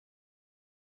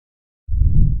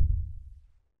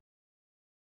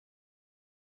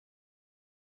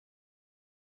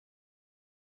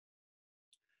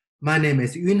My name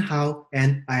is Yunhao,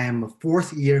 and I am a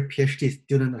fourth-year PhD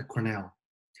student at Cornell.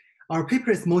 Our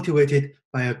paper is motivated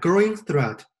by a growing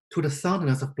threat to the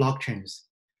soundness of blockchains,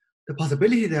 the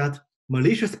possibility that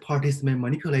malicious parties may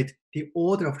manipulate the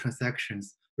order of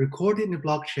transactions recorded in the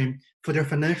blockchain for their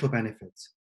financial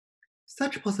benefits.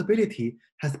 Such possibility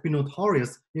has been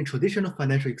notorious in traditional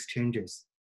financial exchanges,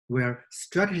 where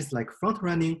strategies like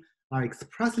front-running are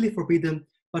expressly forbidden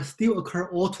but still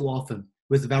occur all too often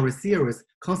with very serious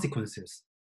consequences.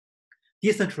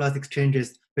 Decentralized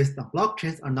exchanges based on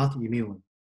blockchains are not immune.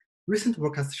 Recent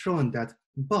work has shown that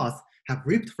bots have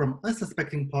reaped from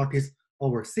unsuspecting parties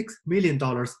over $6 million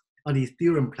on the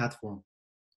Ethereum platform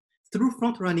through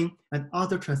front-running and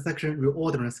other transaction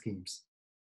reordering schemes.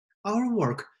 Our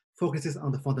work focuses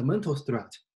on the fundamental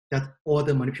threat that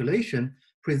order manipulation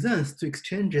presents to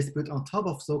exchanges built on top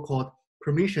of so-called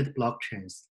permissioned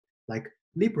blockchains, like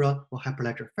Libra or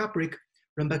Hyperledger Fabric,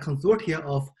 run by consortia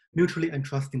of mutually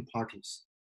untrusting parties.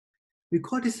 We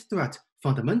call this threat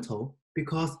fundamental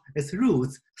because its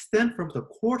roots stem from the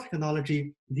core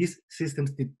technology these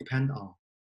systems depend on,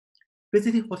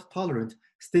 Byzantine fault-tolerant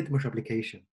state measure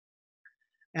application.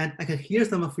 And I can hear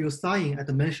some of you sighing at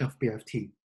the mention of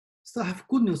BFT. So I have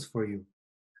good news for you.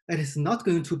 It is not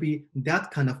going to be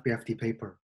that kind of BFT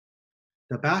paper.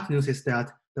 The bad news is that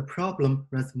the problem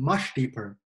runs much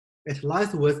deeper. It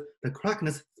lies with the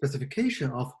correctness specification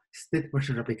of state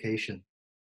measure replication.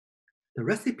 The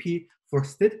recipe for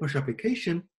state measure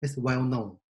replication is well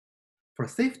known. For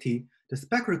safety, the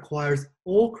spec requires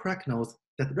all correct nodes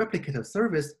that replicate a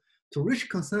service to reach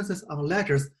consensus on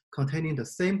ledgers containing the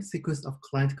same sequence of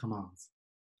client commands,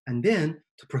 and then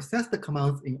to process the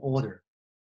commands in order.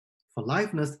 For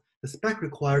liveness, the spec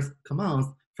requires commands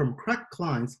from correct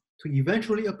clients to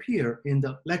eventually appear in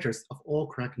the ledgers of all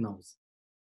correct nodes.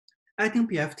 Adding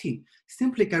BFT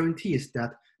simply guarantees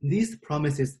that these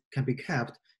promises can be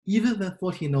kept even when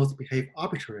faulty nodes behave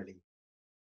arbitrarily.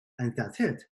 And that's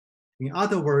it. In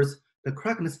other words, the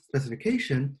correctness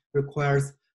specification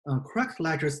requires correct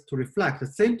ledgers to reflect the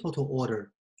same total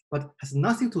order, but has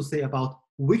nothing to say about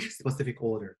which specific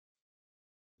order.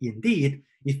 Indeed,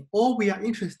 if all we are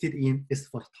interested in is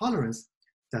fault tolerance,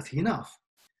 that's enough.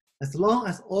 As long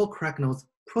as all correct nodes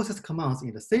process commands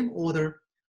in the same order,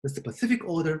 the specific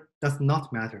order does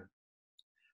not matter.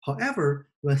 However,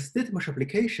 when state measure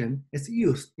application is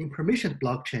used in permissioned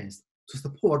blockchains to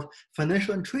support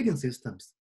financial and trading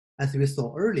systems, as we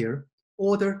saw earlier,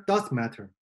 order does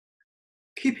matter.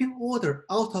 Keeping order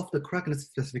out of the correctness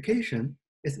specification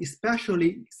is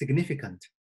especially significant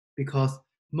because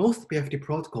most BFT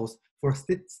protocols for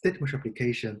state measure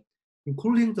application,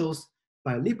 including those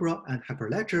by Libra and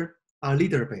Hyperledger, are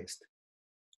leader-based.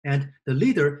 And the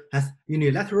leader has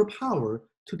unilateral power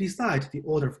to decide the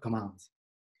order of commands.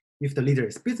 If the leader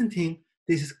is Byzantine,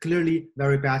 this is clearly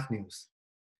very bad news.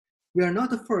 We are not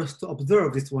the first to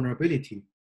observe this vulnerability.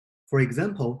 For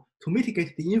example, to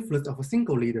mitigate the influence of a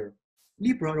single leader,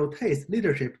 Libra rotates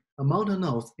leadership among the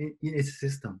nodes in its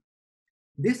system.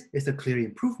 This is a clear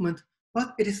improvement,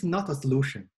 but it is not a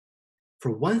solution. For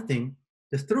one thing,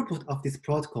 the throughput of these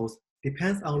protocols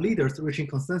depends on leaders reaching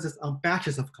consensus on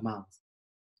batches of commands.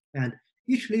 And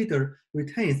each leader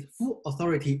retains full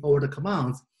authority over the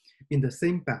commands in the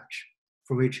same batch,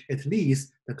 for which it leads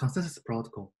the consensus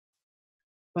protocol.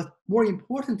 But more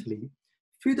importantly,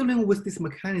 fiddling with these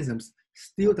mechanisms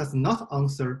still does not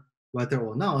answer whether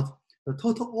or not the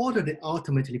total order they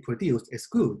ultimately produce is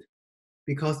good,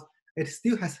 because it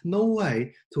still has no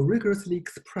way to rigorously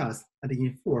express and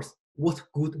enforce what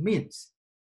good means.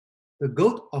 The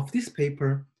goal of this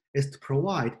paper is to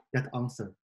provide that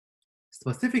answer.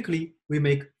 Specifically, we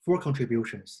make 4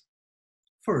 contributions.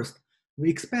 First, we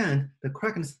expand the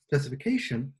correctness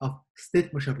specification of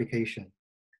state measure application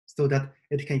so that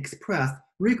it can express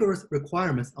rigorous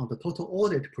requirements on the total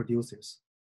order it produces.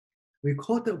 We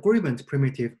call the agreement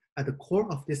primitive at the core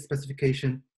of this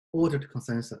specification ordered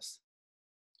consensus.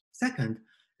 Second,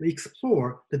 we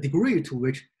explore the degree to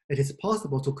which it is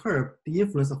possible to curb the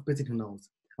influence of Byzantine nodes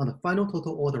on the final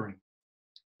total ordering.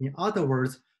 In other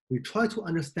words, we try to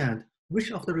understand which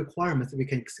of the requirements we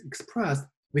can express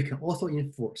we can also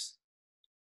enforce.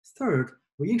 Third,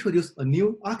 we introduce a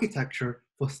new architecture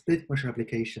for state measure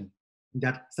application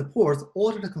that supports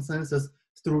ordered consensus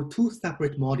through 2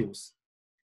 separate modules.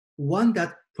 One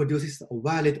that produces a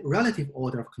valid relative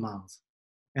order of commands,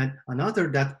 and another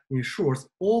that ensures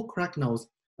all correct nodes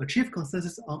achieve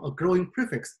consensus on a growing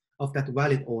prefix of that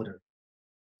valid order.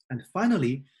 And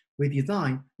finally, we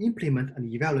design, implement,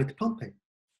 and evaluate Pompe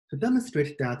to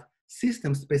demonstrate that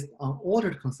systems based on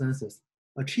ordered consensus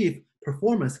achieve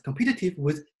performance competitive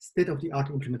with state-of-the-art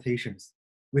implementations,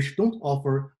 which don't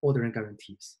offer ordering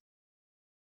guarantees.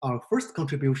 Our first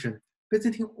contribution,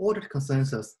 Byzantine ordered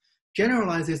consensus,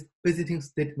 generalizes Byzantine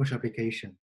state machine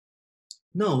application.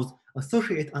 Nodes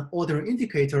associate an ordering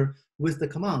indicator with the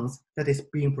commands that is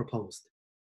being proposed.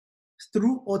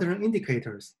 Through ordering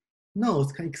indicators,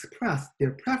 nodes can express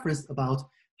their preference about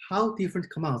how different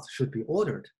commands should be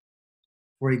ordered.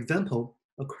 For example,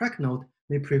 a crack node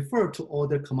may prefer to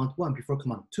order command 1 before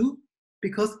command 2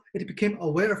 because it became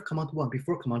aware of command 1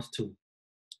 before command 2.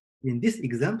 In this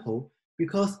example,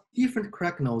 because different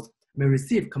crack nodes may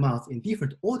receive commands in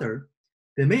different order,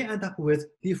 they may end up with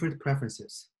different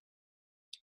preferences.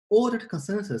 Ordered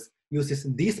consensus uses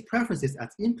these preferences as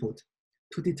input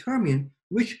to determine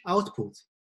which outputs,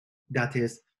 that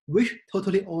is, which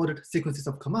totally ordered sequences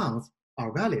of commands,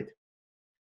 are valid.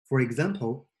 For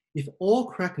example, if all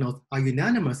crack nodes are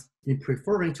unanimous in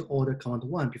preferring to order command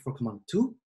 1 before command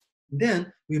 2,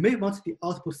 then we may want the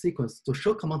output sequence to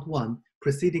show command 1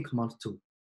 preceding command 2.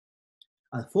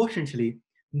 Unfortunately,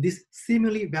 this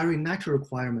seemingly very natural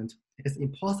requirement is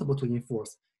impossible to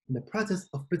enforce in the presence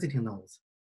of Byzantine nodes.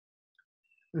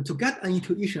 And to get an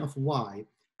intuition of why,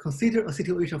 consider a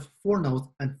situation of 4 nodes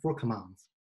and 4 commands.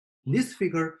 This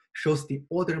figure shows the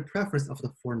ordering preference of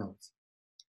the 4 nodes.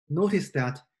 Notice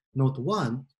that node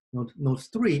 1, node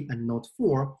 3, and node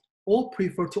 4 all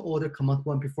prefer to order command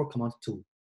 1 before command 2,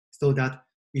 so that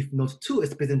if node 2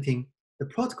 is Byzantine, the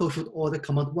protocol should order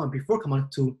command 1 before command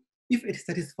 2 if it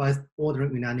satisfies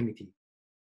ordering unanimity.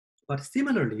 But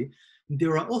similarly,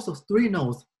 there are also 3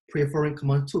 nodes preferring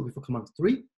command 2 before command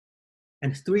 3,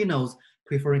 and 3 nodes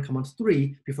preferring command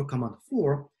 3 before command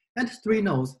 4, and 3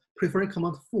 nodes preferring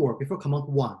command 4 before command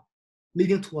 1,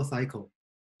 leading to a cycle.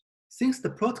 Since the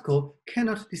protocol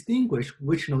cannot distinguish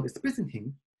which node is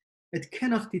Byzantine, it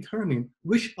cannot determine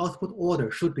which output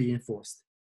order should be enforced.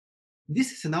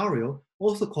 This scenario,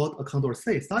 also called a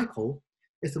Condorcet cycle,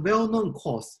 is a well-known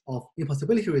cause of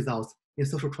impossibility results in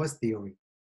social choice theory.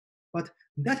 But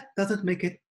that doesn't make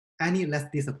it any less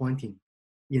disappointing.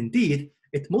 Indeed,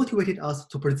 it motivated us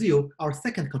to pursue our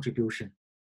second contribution.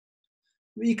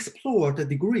 We explored the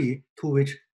degree to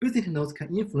which Byzantine nodes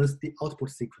can influence the output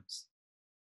sequence.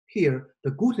 Here,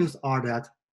 the good news are that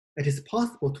it is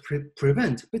possible to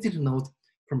prevent Byzantine nodes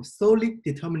from solely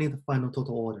determining the final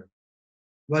total order,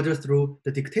 whether through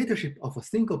the dictatorship of a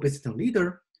single Byzantine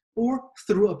leader or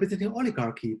through a Byzantine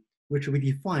oligarchy, which we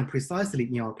define precisely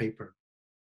in our paper.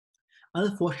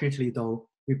 Unfortunately, though,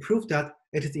 we proved that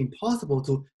it is impossible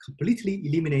to completely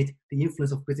eliminate the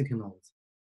influence of Byzantine nodes.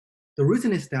 The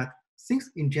reason is that, since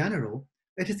in general,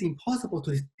 it is impossible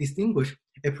to distinguish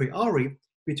a priori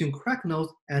between crack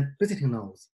nodes and Byzantine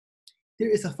nodes, there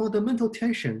is a fundamental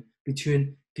tension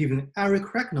between giving every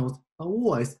crack node a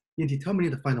voice in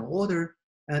determining the final order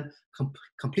and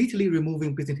completely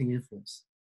removing Byzantine influence.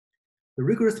 The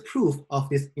rigorous proof of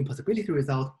this impossibility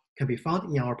result can be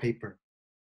found in our paper.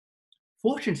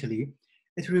 Fortunately,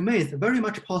 it remains very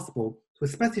much possible to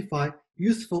specify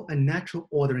useful and natural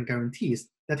ordering guarantees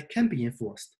that can be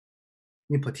enforced.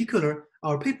 In particular,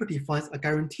 our paper defines a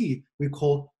guarantee we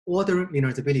call order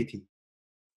linearizability.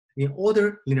 In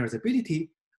order linearizability,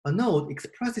 a node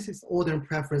expresses its ordering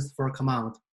preference for a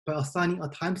command by assigning a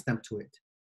timestamp to it.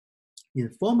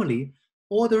 Informally,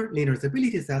 order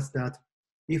linearizability says that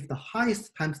if the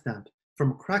highest timestamp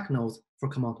from crack nodes for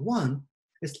command 1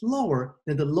 is lower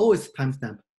than the lowest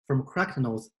timestamp from cracked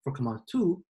nodes for command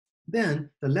 2, then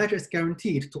the ledger is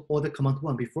guaranteed to order command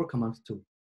 1 before command 2.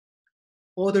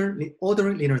 Ordering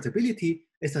linearizability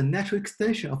is a natural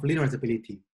extension of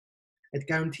linearizability. It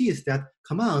guarantees that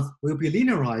commands will be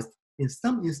linearized in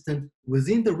some instant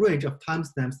within the range of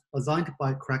timestamps assigned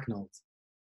by crack nodes.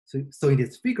 So in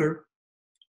this figure,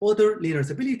 order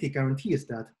linearizability guarantees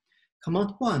that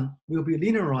command 1 will be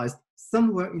linearized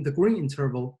somewhere in the green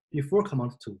interval before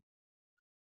command 2.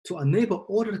 To enable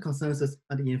ordered consensus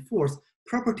and enforce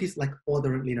properties like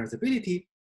order linearizability,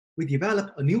 we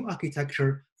developed a new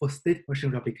architecture for state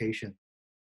machine replication.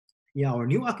 In our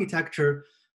new architecture,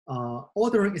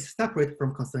 ordering is separate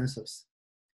from consensus.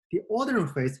 The ordering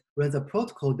phase runs a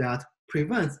protocol that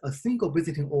prevents a single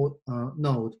Byzantine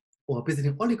node or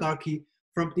Byzantine oligarchy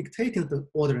from dictating the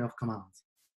ordering of commands.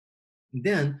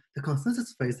 Then the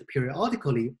consensus phase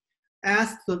periodically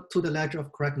adds to the ledger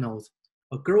of correct nodes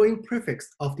a growing prefix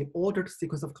of the ordered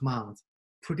sequence of commands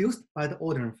produced by the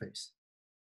ordering phase.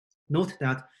 Note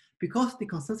that because the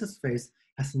consensus phase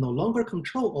has no longer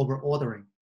control over ordering,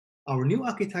 our new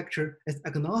architecture is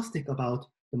agnostic about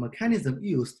the mechanism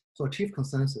used to achieve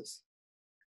consensus.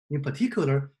 In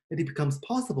particular, it becomes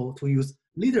possible to use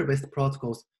leader-based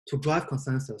protocols to drive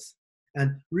consensus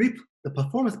and reap the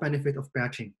performance benefit of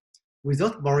batching,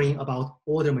 without worrying about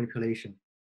order manipulation.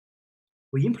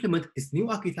 We implement this new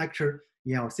architecture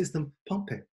in our system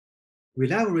Pompe. We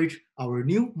leverage our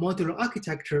new modular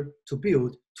architecture to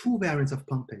build two variants of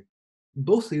Pompe.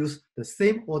 Both use the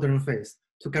same ordering phase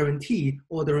to guarantee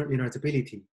ordering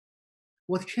linearizability.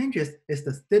 What changes is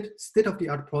the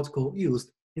state-of-the-art protocol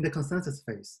used in the consensus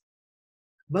phase.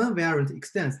 One variant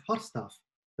extends hot stuff,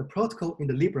 the protocol in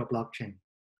the Libra blockchain,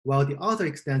 while the other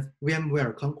extends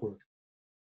VMware Concord.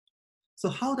 So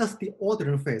how does the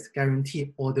ordering phase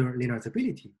guarantee ordering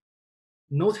linearizability?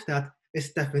 Note that its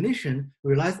definition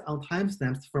relies on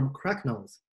timestamps from correct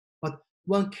nodes, but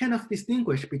one cannot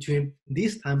distinguish between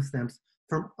these timestamps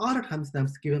from other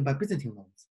timestamps given by Byzantine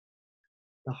nodes.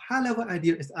 The high-level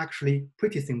idea is actually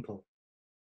pretty simple.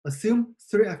 Assume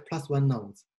 3 f+1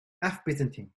 nodes, f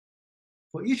Byzantine.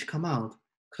 For each command,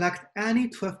 collect any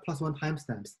 2 f+1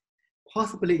 timestamps,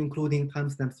 possibly including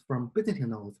timestamps from Byzantine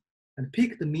nodes, and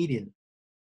pick the median.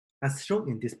 As shown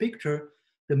in this picture,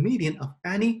 the median of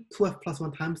any 2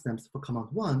 f+1 timestamps for command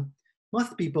 1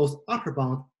 must be both upper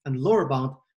bound and lower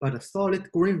bound by the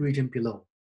solid green region below,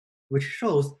 which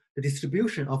shows the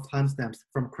distribution of timestamps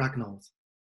from correct nodes.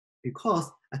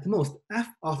 Because at most f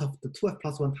out of the 2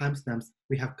 f+1 timestamps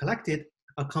we have collected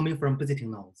are coming from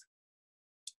Byzantine nodes.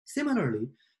 Similarly,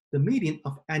 the median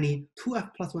of any 2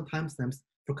 f+1 timestamps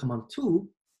for command 2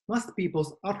 must be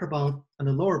both upper bound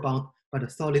and lower bound by the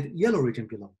solid yellow region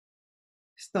below.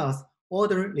 Thus,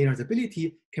 ordering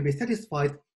linearizability can be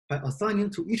satisfied by assigning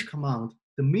to each command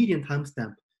the median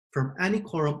timestamp from any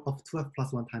quorum of 2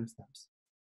 f+1 timestamps.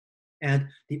 And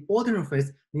the ordering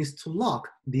phase needs to lock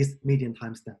these median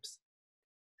timestamps.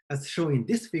 As shown in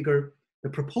this figure, the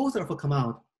proposer of a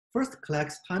command first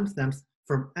collects timestamps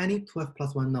from any 2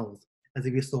 f+1 nodes, as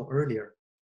we saw earlier.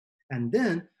 And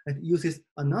then it uses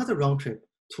another round trip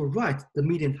to write the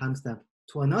median timestamp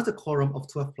to another quorum of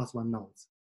 2 f+1 nodes.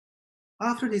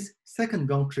 After this second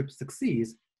round trip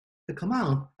succeeds, the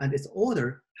command and its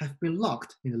order have been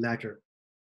locked in the ledger,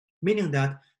 meaning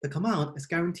that the command is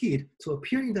guaranteed to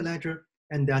appear in the ledger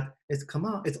and that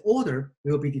its order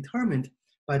will be determined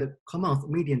by the command's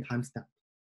median timestamp.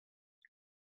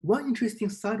 One interesting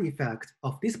side effect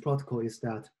of this protocol is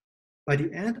that by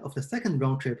the end of the second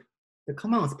round trip, the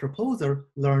command's proposer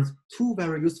learns two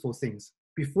very useful things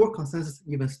before consensus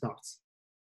even starts.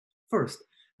 First,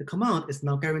 the command is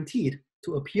now guaranteed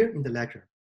to appear in the ledger.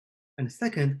 And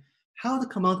second, how the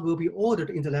command will be ordered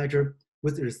in the ledger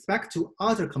with respect to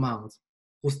other commands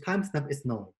whose timestamp is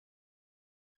known.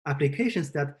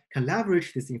 Applications that can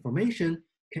leverage this information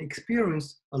can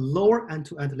experience a lower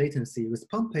end-to-end latency with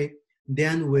Pompe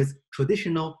than with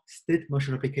traditional state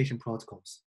machine replication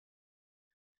protocols.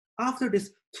 After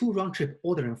this two round-trip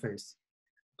ordering phase,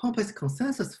 Pompe's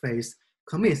consensus phase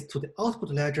commits to the output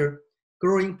ledger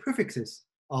growing prefixes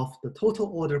of the total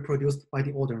order produced by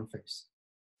the ordering phase.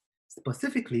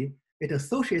 Specifically, it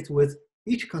associates with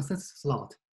each consensus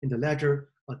slot in the ledger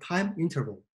a time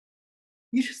interval.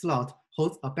 Each slot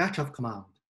holds a batch of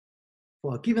commands.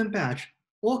 For a given batch,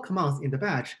 all commands in the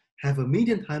batch have a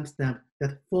median timestamp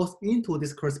that falls into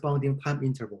this corresponding time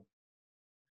interval.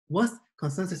 Once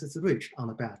consensus is reached on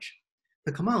a batch,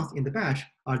 the commands in the batch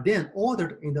are then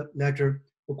ordered in the ledger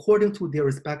according to their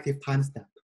respective timestamp.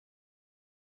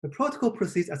 The protocol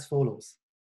proceeds as follows.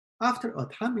 After a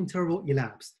time interval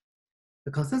elapsed,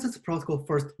 the consensus protocol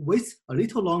first waits a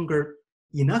little longer,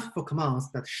 enough for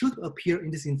commands that should appear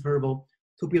in this interval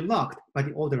to be locked by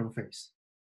the ordering phase.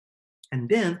 And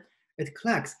then it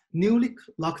collects newly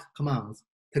locked commands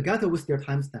together with their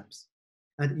timestamps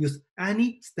and use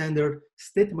any standard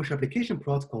state machine application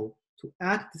protocol to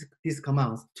add these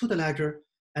commands to the ledger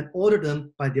and order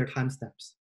them by their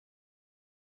timestamps.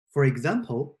 For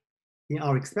example, in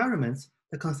our experiments,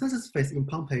 the consensus phase in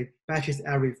Pompe batches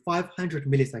every 500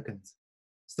 milliseconds,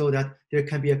 so that there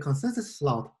can be a consensus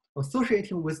slot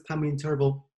associating with time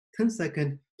interval 10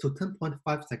 seconds to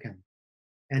 10.5 seconds,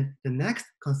 and the next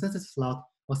consensus slot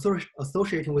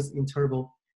associating with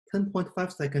interval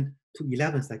 10.5 seconds to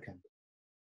 11 seconds.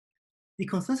 The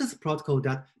consensus protocol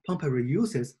that Pompe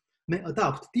reuses may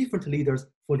adopt different leaders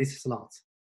for these slots,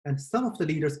 and some of the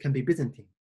leaders can be Byzantine.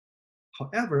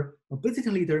 However, a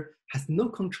Byzantine leader has no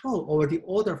control over the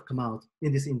order of commands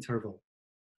in this interval,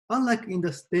 unlike in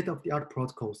the state-of-the-art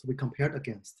protocols we compared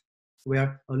against,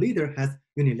 where a leader has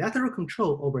unilateral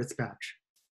control over its batch.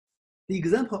 The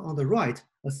example on the right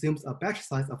assumes a batch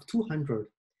size of 200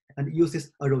 and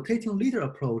uses a rotating leader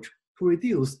approach to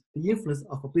reduce the influence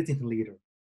of a Byzantine leader.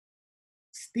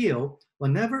 Still,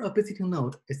 whenever a Byzantine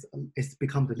node is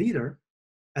become the leader,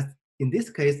 as in this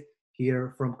case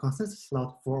here from consensus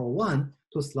slot 401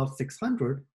 to slot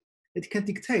 600, it can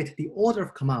dictate the order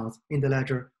of commands in the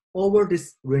ledger over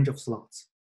this range of slots.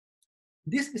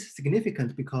 This is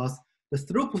significant because the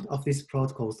throughput of these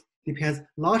protocols depends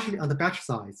largely on the batch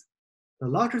size. The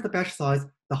larger the batch size,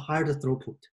 the higher the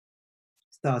throughput.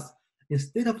 Thus, in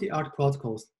state-of-the-art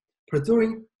protocols,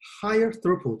 pursuing higher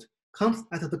throughput comes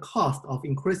at the cost of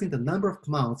increasing the number of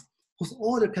commands whose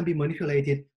order can be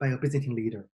manipulated by a Byzantine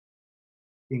leader.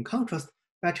 In contrast,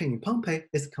 batching in Pompe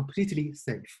is completely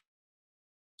safe.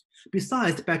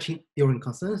 Besides batching during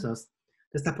consensus,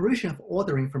 the separation of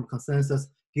ordering from consensus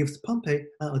gives Pompe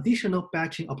an additional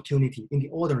batching opportunity in the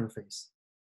ordering phase.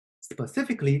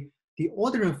 Specifically, the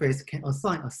ordering phase can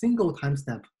assign a single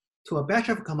timestamp to a batch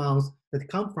of commands that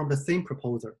come from the same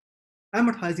proposer,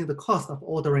 amortizing the cost of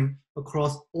ordering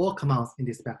across all commands in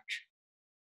this batch.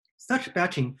 Such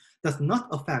batching does not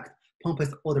affect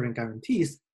Pompe's ordering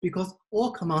guarantees because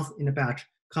all commands in the batch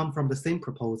come from the same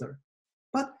proposer,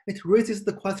 but it raises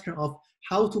the question of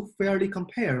how to fairly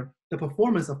compare the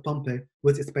performance of Pompe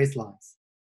with its baselines.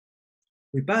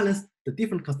 We balance the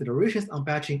different considerations on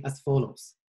batching as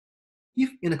follows. If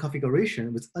in a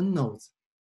configuration with n nodes,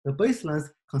 the baseline's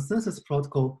consensus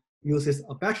protocol uses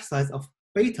a batch size of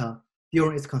beta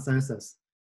during its consensus,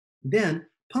 then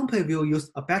Pompe will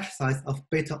use a batch size of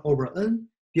beta over n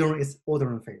during its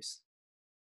ordering phase.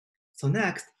 So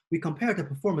next, we compare the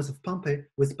performance of Pompe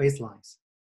with baselines.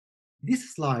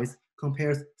 This slide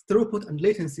compares throughput and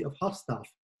latency of hot stuff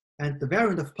and the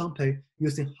variant of Pompe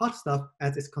using hot stuff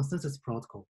as its consensus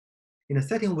protocol in a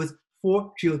setting with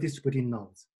 4 geo-distributed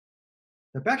nodes.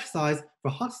 The batch size for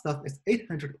hot stuff is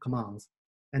 800 commands,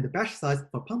 and the batch size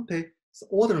for Pompe's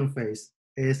ordering phase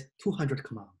is 200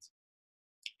 commands.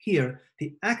 Here,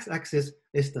 the x-axis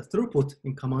is the throughput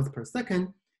in commands per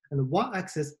second, and the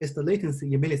y-axis is the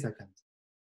latency in milliseconds.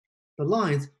 The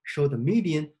lines show the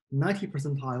median 90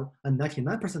 percentile and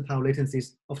 99 percentile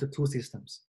latencies of the two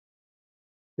systems.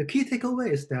 The key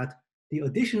takeaway is that the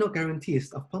additional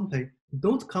guarantees of Pompe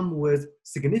don't come with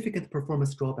significant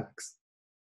performance drawbacks.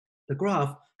 The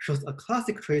graph shows a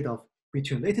classic trade-off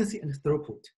between latency and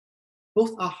throughput.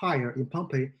 Both are higher in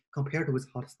Pompe compared with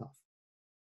hot stuff.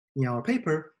 In our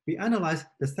paper, we analyzed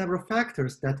the several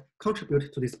factors that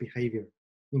contribute to this behavior,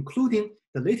 including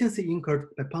the latency incurred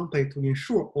by Pompe to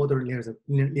ensure order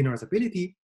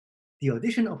linearizability, the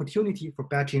additional opportunity for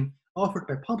batching offered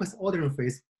by Pompe's ordering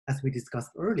phase, as we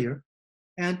discussed earlier,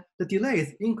 and the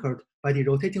delays incurred by the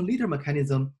rotating leader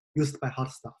mechanism used by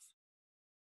hot stuff.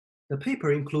 The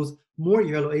paper includes more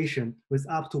evaluation with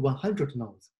up to 100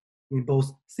 nodes in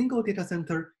both single data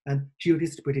center and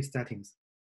geo-distributed settings,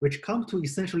 which come to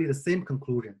essentially the same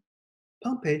conclusion.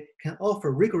 Pompe can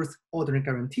offer rigorous ordering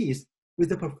guarantees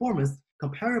with a performance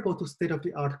comparable to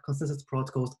state-of-the-art consensus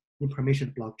protocols in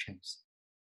permissioned blockchains.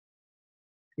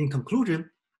 In conclusion,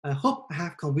 I hope I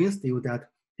have convinced you that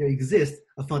there exists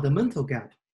a fundamental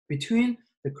gap between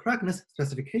the correctness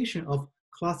specification of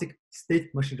classic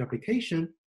state machine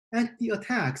replication and the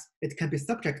attacks it can be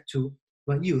subject to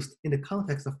when used in the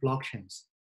context of blockchains.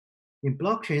 In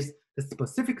blockchains, the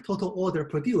specific total order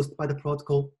produced by the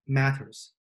protocol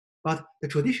matters, but the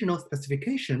traditional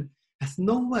specification has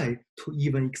no way to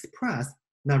even express,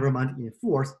 never mind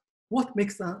enforce, what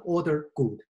makes an order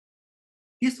good.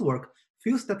 This work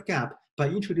fills that gap by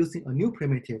introducing a new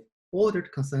primitive,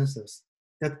 ordered consensus,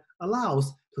 that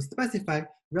allows to specify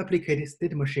replicated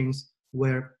state machines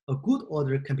where a good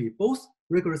order can be both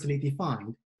rigorously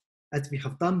defined, as we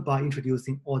have done by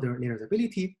introducing order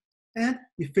linearizability, and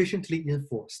efficiently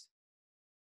enforced.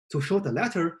 To show the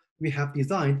latter, we have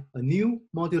designed a new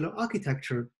modular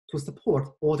architecture to support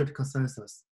ordered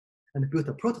consensus, and built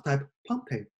a prototype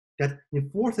Pompe that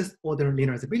enforces order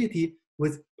linearizability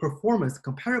with performance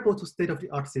comparable to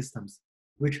state-of-the-art systems,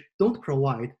 which don't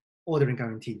provide ordering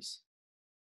guarantees.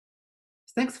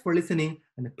 Thanks for listening,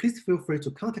 and please feel free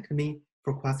to contact me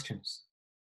for questions.